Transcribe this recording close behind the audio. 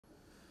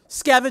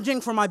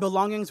Scavenging for my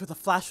belongings with a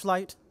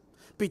flashlight,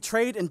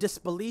 betrayed in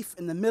disbelief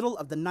in the middle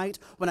of the night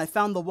when I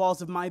found the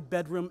walls of my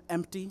bedroom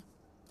empty,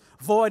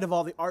 void of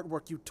all the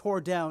artwork you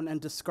tore down and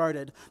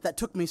discarded that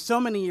took me so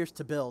many years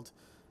to build.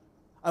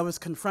 I was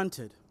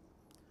confronted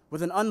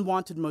with an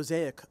unwanted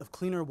mosaic of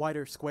cleaner,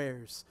 whiter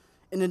squares,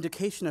 an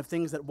indication of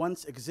things that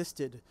once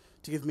existed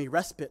to give me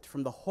respite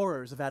from the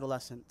horrors of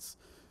adolescence.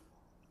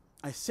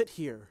 I sit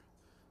here,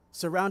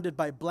 surrounded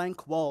by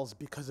blank walls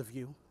because of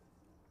you.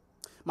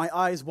 My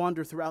eyes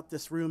wander throughout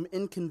this room,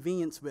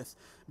 inconvenienced with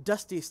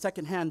dusty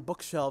secondhand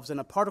bookshelves and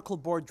a particle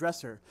board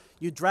dresser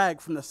you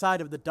drag from the side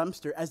of the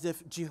dumpster as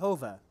if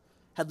Jehovah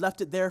had left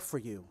it there for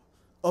you,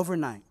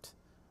 overnight.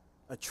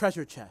 A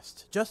treasure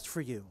chest, just for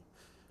you,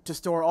 to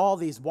store all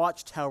these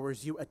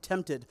watchtowers you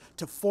attempted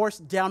to force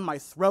down my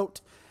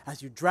throat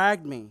as you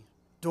dragged me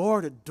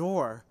door to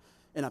door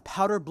in a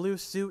powder blue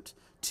suit,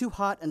 too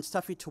hot and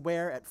stuffy to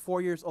wear at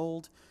 4 years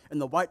old, in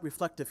the white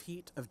reflective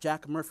heat of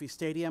Jack Murphy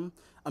Stadium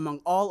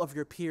among all of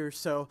your peers.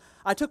 So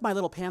I took my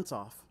little pants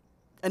off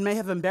and may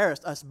have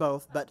embarrassed us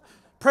both, but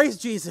praise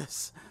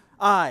Jesus,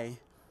 I,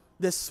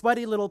 this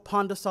sweaty little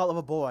pondasol of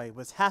a boy,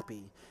 was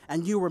happy,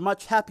 and you were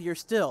much happier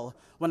still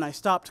when I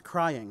stopped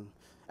crying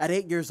at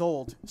 8 years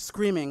old,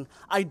 screaming,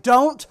 "I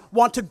don't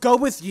want to go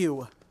with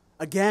you,"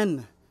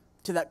 again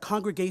to that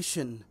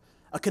congregation,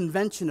 a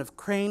convention of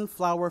crane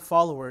flower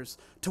followers,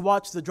 to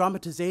watch the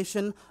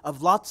dramatization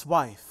of Lot's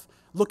wife,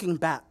 looking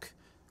back,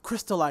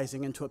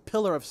 crystallizing into a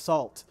pillar of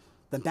salt,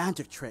 the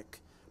magic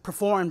trick,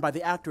 performed by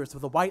the actors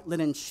with a white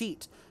linen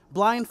sheet,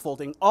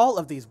 blindfolding all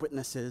of these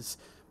witnesses.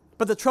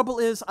 But the trouble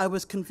is, I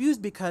was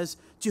confused because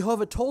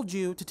Jehovah told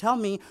you to tell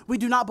me we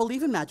do not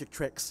believe in magic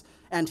tricks,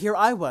 and here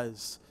I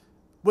was,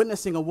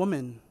 witnessing a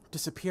woman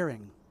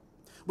disappearing,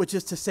 which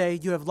is to say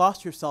you have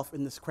lost yourself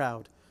in this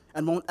crowd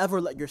and won't ever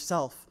let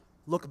yourself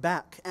look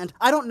back. And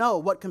I don't know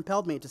what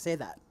compelled me to say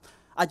that.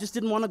 I just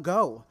didn't want to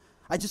go.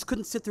 I just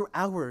couldn't sit through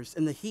hours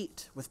in the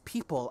heat with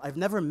people I've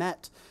never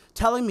met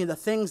telling me the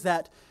things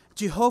that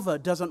Jehovah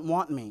doesn't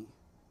want me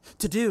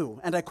to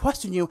do. And I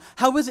question you,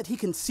 how is it he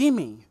can see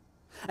me?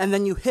 And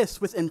then you hiss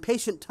with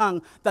impatient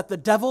tongue that the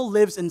devil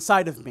lives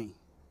inside of me.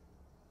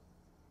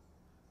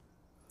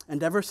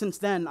 And ever since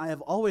then, I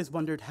have always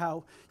wondered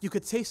how you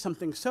could say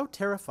something so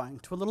terrifying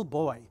to a little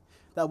boy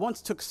that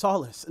once took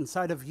solace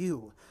inside of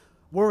you,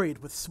 worried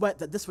with sweat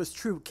that this was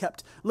true,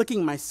 kept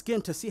licking my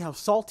skin to see how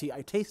salty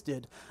I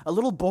tasted. A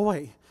little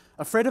boy,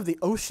 afraid of the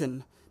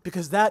ocean,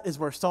 because that is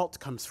where salt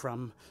comes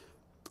from.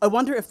 I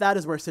wonder if that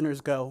is where sinners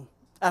go,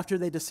 after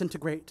they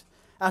disintegrate,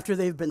 after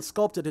they've been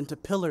sculpted into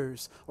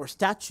pillars or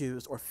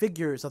statues or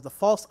figures of the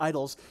false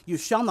idols you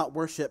shall not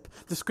worship.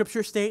 The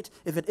scriptures state,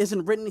 if it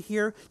isn't written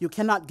here, you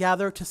cannot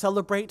gather to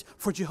celebrate,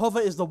 for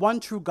Jehovah is the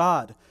one true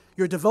God.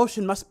 Your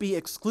devotion must be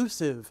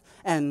exclusive,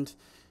 and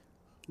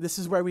this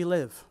is where we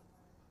live.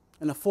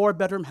 In a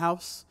 4-bedroom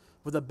house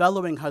with a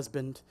bellowing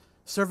husband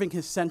serving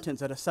his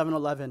sentence at a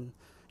 7-Eleven,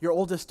 your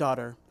oldest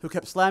daughter, who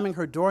kept slamming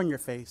her door in your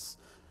face,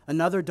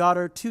 another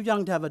daughter too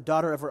young to have a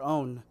daughter of her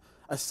own,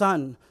 a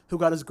son who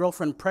got his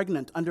girlfriend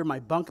pregnant under my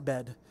bunk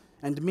bed,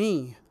 and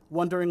me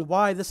wondering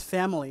why this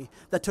family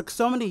that took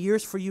so many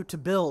years for you to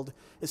build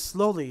is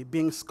slowly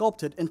being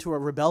sculpted into a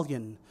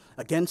rebellion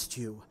against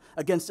you,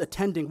 against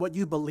attending what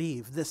you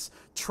believe. This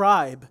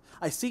tribe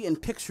I see in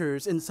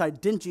pictures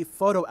inside dingy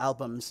photo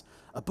albums,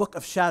 a book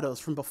of shadows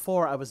from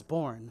before I was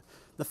born.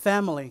 The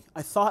family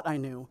I thought I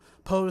knew,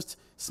 posed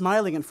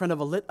smiling in front of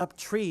a lit-up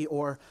tree,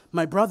 or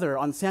my brother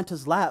on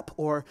Santa's lap,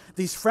 or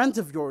these friends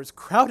of yours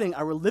crowding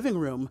our living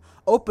room,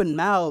 open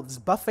mouths,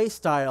 buffet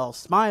style,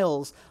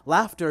 smiles,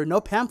 laughter, no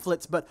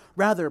pamphlets, but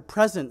rather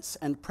presence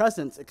and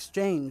presence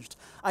exchanged.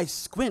 I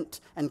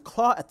squint and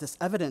claw at this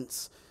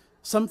evidence.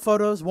 Some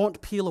photos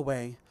won't peel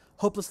away,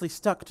 hopelessly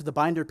stuck to the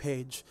binder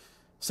page.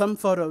 Some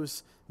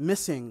photos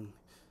missing,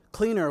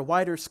 cleaner,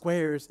 wider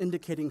squares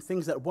indicating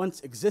things that once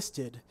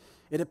existed.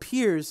 It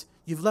appears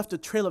you've left a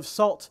trail of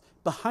salt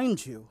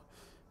behind you,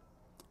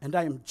 and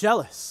I am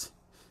jealous.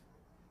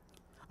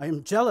 I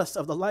am jealous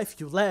of the life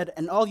you led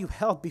and all you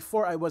held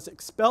before I was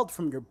expelled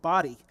from your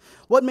body.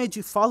 What made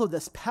you follow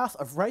this path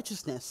of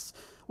righteousness?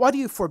 Why do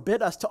you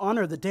forbid us to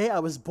honor the day I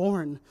was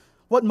born?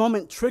 What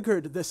moment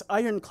triggered this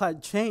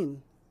ironclad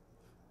chain?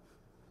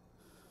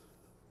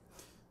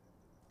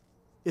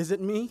 Is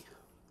it me?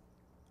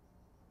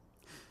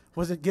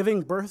 Was it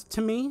giving birth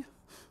to me?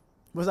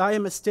 Was I a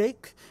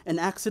mistake, an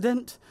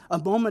accident, a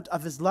moment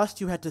of his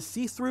lust you had to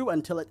see through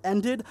until it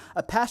ended,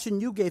 a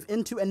passion you gave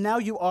into, and now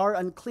you are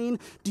unclean?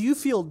 Do you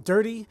feel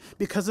dirty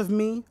because of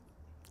me?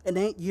 An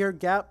 8-year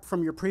gap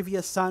from your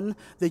previous son,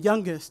 the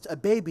youngest, a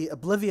baby,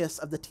 oblivious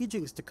of the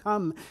teachings to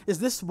come. Is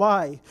this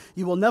why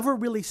you will never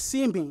really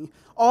see me,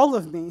 all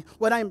of me,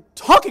 when I'm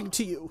talking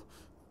to you?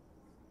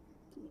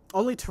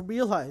 Only to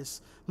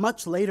realize,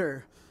 much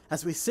later,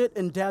 as we sit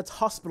in Dad's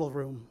hospital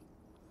room,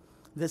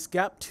 this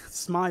gap-toothed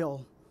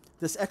smile,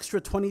 this extra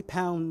 20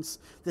 pounds,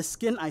 this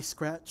skin I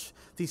scratch,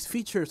 these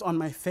features on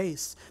my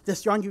face,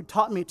 this yarn you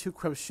taught me to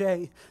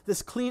crochet,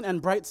 this clean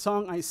and bright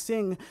song I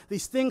sing,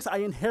 these things I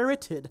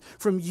inherited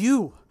from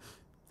you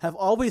have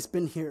always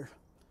been here.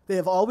 They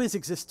have always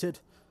existed,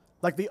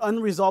 like the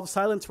unresolved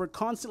silence we're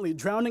constantly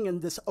drowning in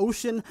this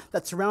ocean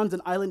that surrounds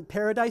an island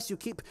paradise. You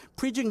keep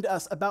preaching to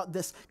us about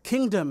this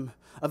kingdom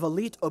of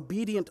elite,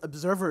 obedient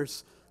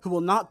observers who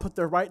will not put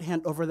their right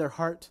hand over their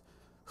heart,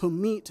 who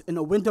meet in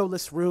a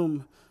windowless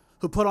room,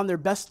 who put on their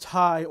best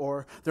tie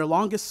or their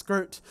longest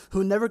skirt,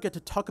 who never get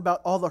to talk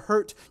about all the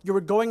hurt you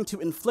were going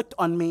to inflict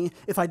on me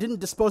if I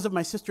didn't dispose of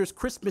my sister's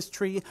Christmas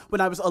tree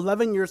when I was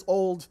 11 years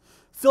old,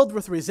 filled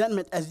with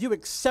resentment as you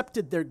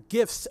accepted their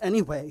gifts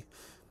anyway,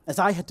 as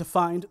I had to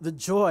find the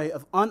joy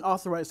of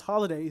unauthorized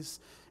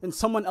holidays in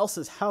someone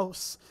else's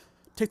house,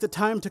 take the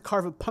time to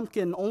carve a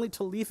pumpkin only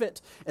to leave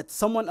it at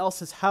someone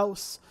else's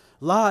house,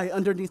 lie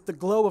underneath the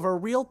glow of a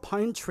real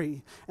pine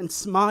tree and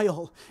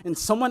smile in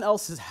someone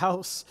else's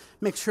house,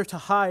 make sure to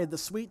hide the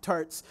sweet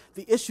tarts,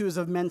 the issues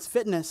of men's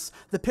fitness,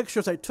 the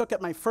pictures I took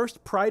at my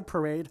first pride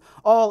parade,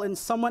 all in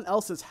someone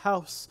else's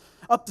house,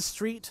 up the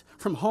street,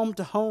 from home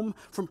to home,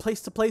 from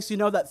place to place. You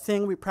know that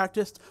thing we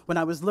practiced when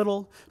I was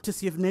little to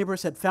see if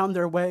neighbors had found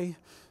their way?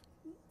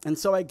 And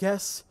so I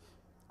guess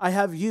I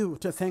have you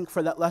to thank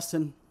for that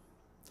lesson,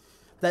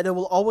 that it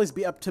will always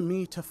be up to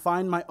me to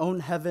find my own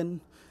heaven,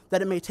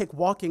 that it may take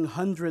walking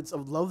hundreds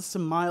of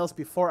loathsome miles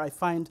before I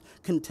find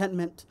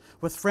contentment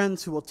with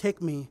friends who will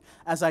take me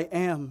as I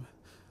am,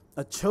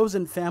 a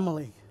chosen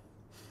family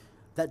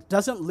that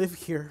doesn't live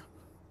here,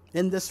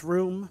 in this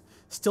room,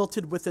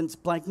 stilted with its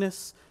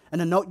blankness, and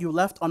a note you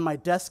left on my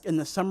desk in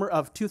the summer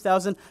of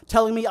 2000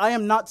 telling me I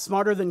am not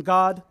smarter than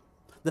God.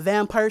 The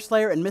Vampire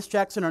Slayer and Miss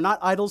Jackson are not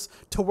idols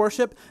to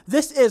worship.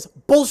 This is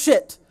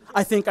bullshit,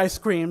 I think I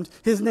screamed,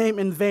 his name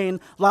in vain,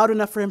 loud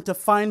enough for him to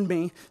find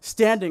me,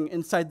 standing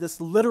inside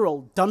this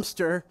literal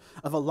dumpster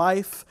of a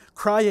life,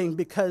 crying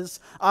because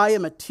I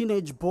am a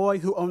teenage boy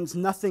who owns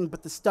nothing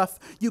but the stuff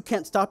you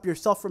can't stop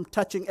yourself from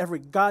touching, every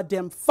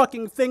goddamn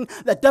fucking thing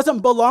that doesn't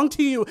belong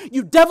to you,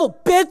 you devil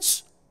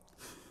bitch!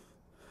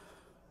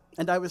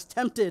 And I was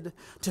tempted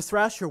to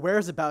thrash your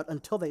wares about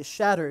until they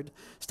shattered,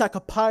 stack a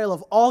pile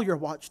of all your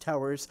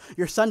watchtowers,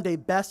 your Sunday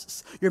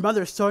bests, your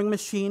mother's sewing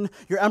machine,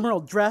 your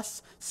emerald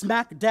dress,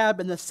 smack dab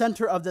in the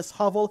center of this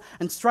hovel,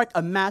 and strike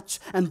a match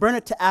and burn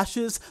it to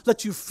ashes,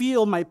 let you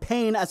feel my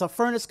pain as a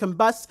furnace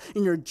combusts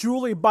in your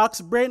jewelry box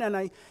brain. And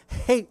I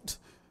hate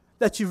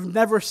that you've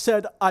never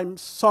said I'm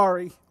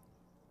sorry,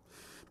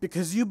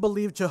 because you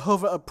believe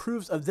Jehovah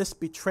approves of this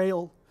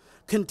betrayal,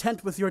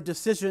 content with your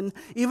decision,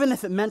 even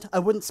if it meant I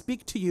wouldn't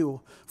speak to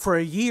you for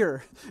a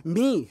year.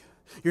 Me,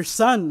 your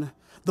son,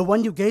 the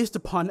one you gazed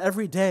upon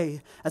every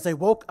day as I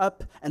woke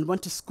up and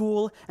went to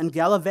school and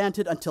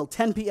gallivanted until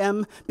 10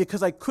 p.m.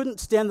 because I couldn't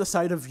stand the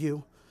sight of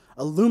you,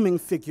 a looming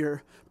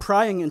figure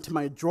prying into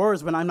my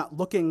drawers when I'm not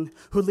looking,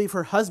 who leave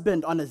her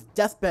husband on his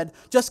deathbed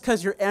just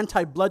because you're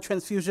anti-blood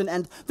transfusion,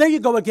 and there you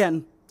go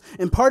again,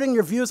 imparting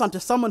your views onto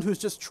someone who's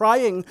just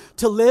trying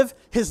to live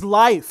his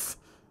life.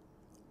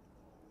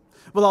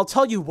 Well, I'll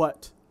tell you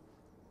what.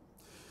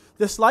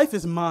 This life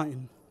is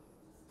mine.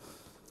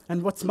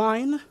 And what's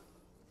mine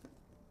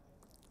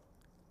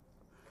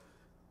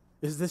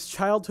is this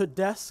childhood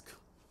desk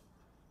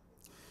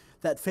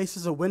that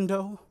faces a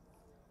window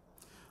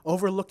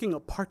overlooking a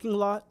parking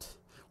lot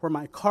where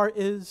my car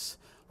is,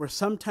 where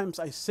sometimes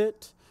I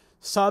sit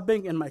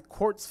sobbing in my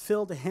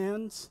quartz-filled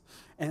hands,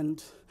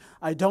 and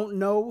I don't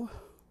know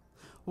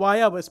why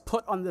I was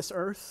put on this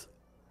earth.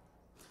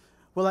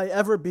 Will I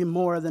ever be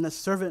more than a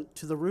servant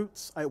to the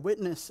roots I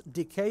witness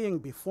decaying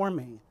before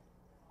me?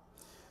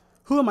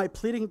 Who am I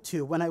pleading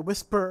to when I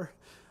whisper,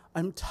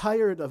 I'm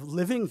tired of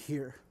living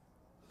here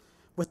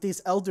with these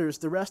elders,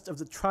 the rest of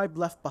the tribe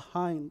left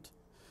behind?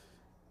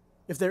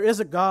 If there is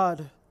a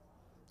God,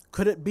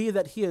 could it be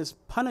that he is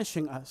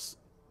punishing us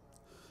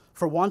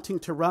for wanting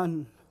to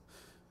run?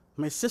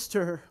 My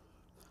sister,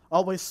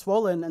 always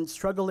swollen and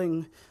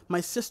struggling, my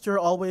sister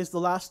always the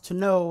last to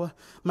know,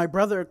 my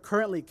brother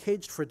currently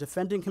caged for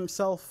defending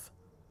himself,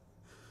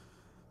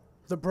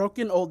 the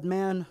broken old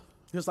man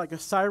who's like a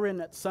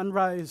siren at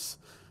sunrise,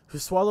 who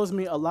swallows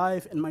me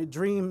alive in my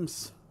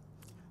dreams,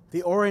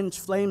 the orange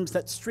flames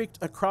that streaked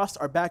across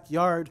our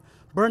backyard,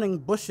 burning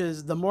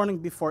bushes the morning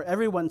before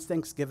everyone's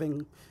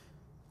Thanksgiving,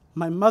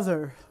 my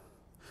mother,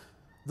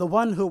 the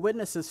one who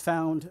witnesses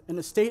found in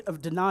a state of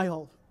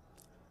denial,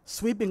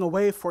 sweeping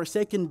away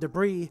forsaken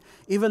debris,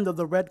 even though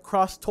the Red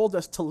Cross told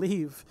us to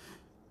leave.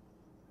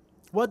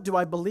 What do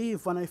I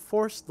believe when I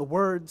force the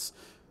words,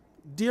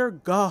 "Dear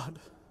God,"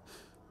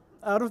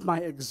 out of my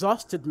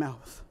exhausted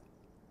mouth?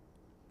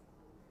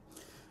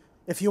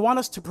 If you want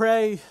us to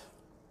pray,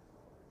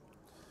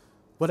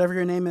 whatever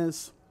your name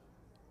is,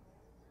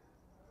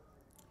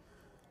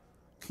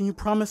 can you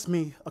promise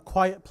me a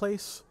quiet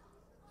place?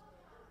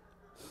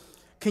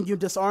 Can you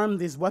disarm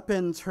these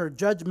weapons, her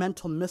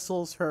judgmental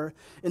missiles, her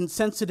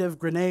insensitive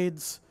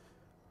grenades?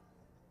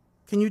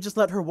 Can you just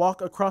let her walk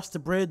across the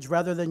bridge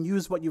rather than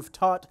use what you've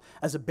taught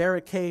as a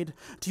barricade?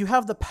 Do you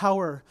have the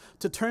power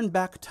to turn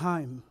back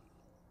time,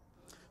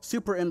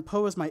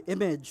 superimpose my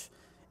image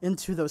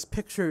into those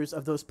pictures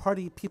of those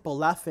party people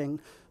laughing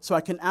so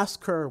I can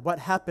ask her what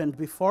happened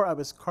before I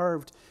was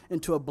carved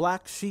into a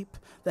black sheep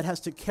that has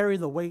to carry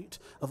the weight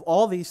of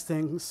all these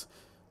things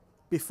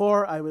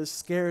before I was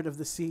scared of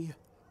the sea.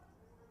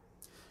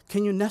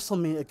 Can you nestle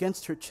me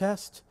against her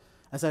chest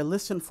as I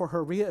listen for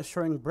her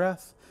reassuring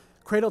breath,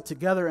 cradled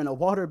together in a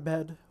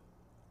waterbed?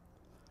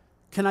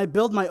 Can I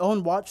build my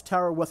own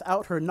watchtower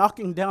without her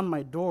knocking down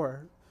my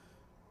door?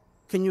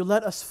 Can you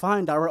let us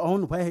find our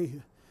own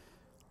way?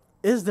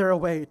 Is there a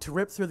way to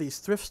rip through these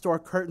thrift store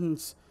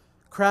curtains,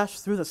 crash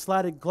through the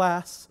slatted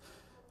glass?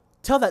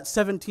 Tell that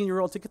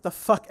 17-year-old to get the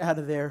fuck out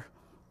of there.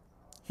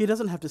 He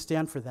doesn't have to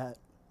stand for that.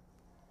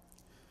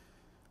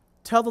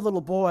 Tell the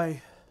little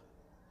boy,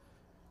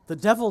 the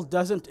devil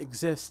doesn't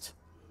exist.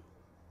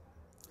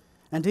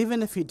 And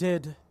even if he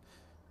did,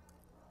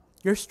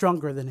 you're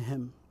stronger than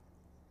him.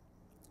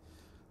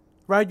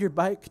 Ride your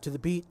bike to the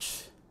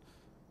beach.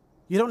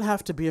 You don't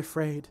have to be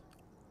afraid.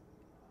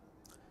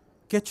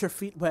 Get your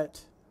feet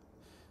wet.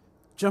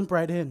 Jump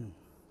right in.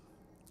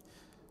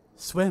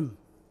 Swim.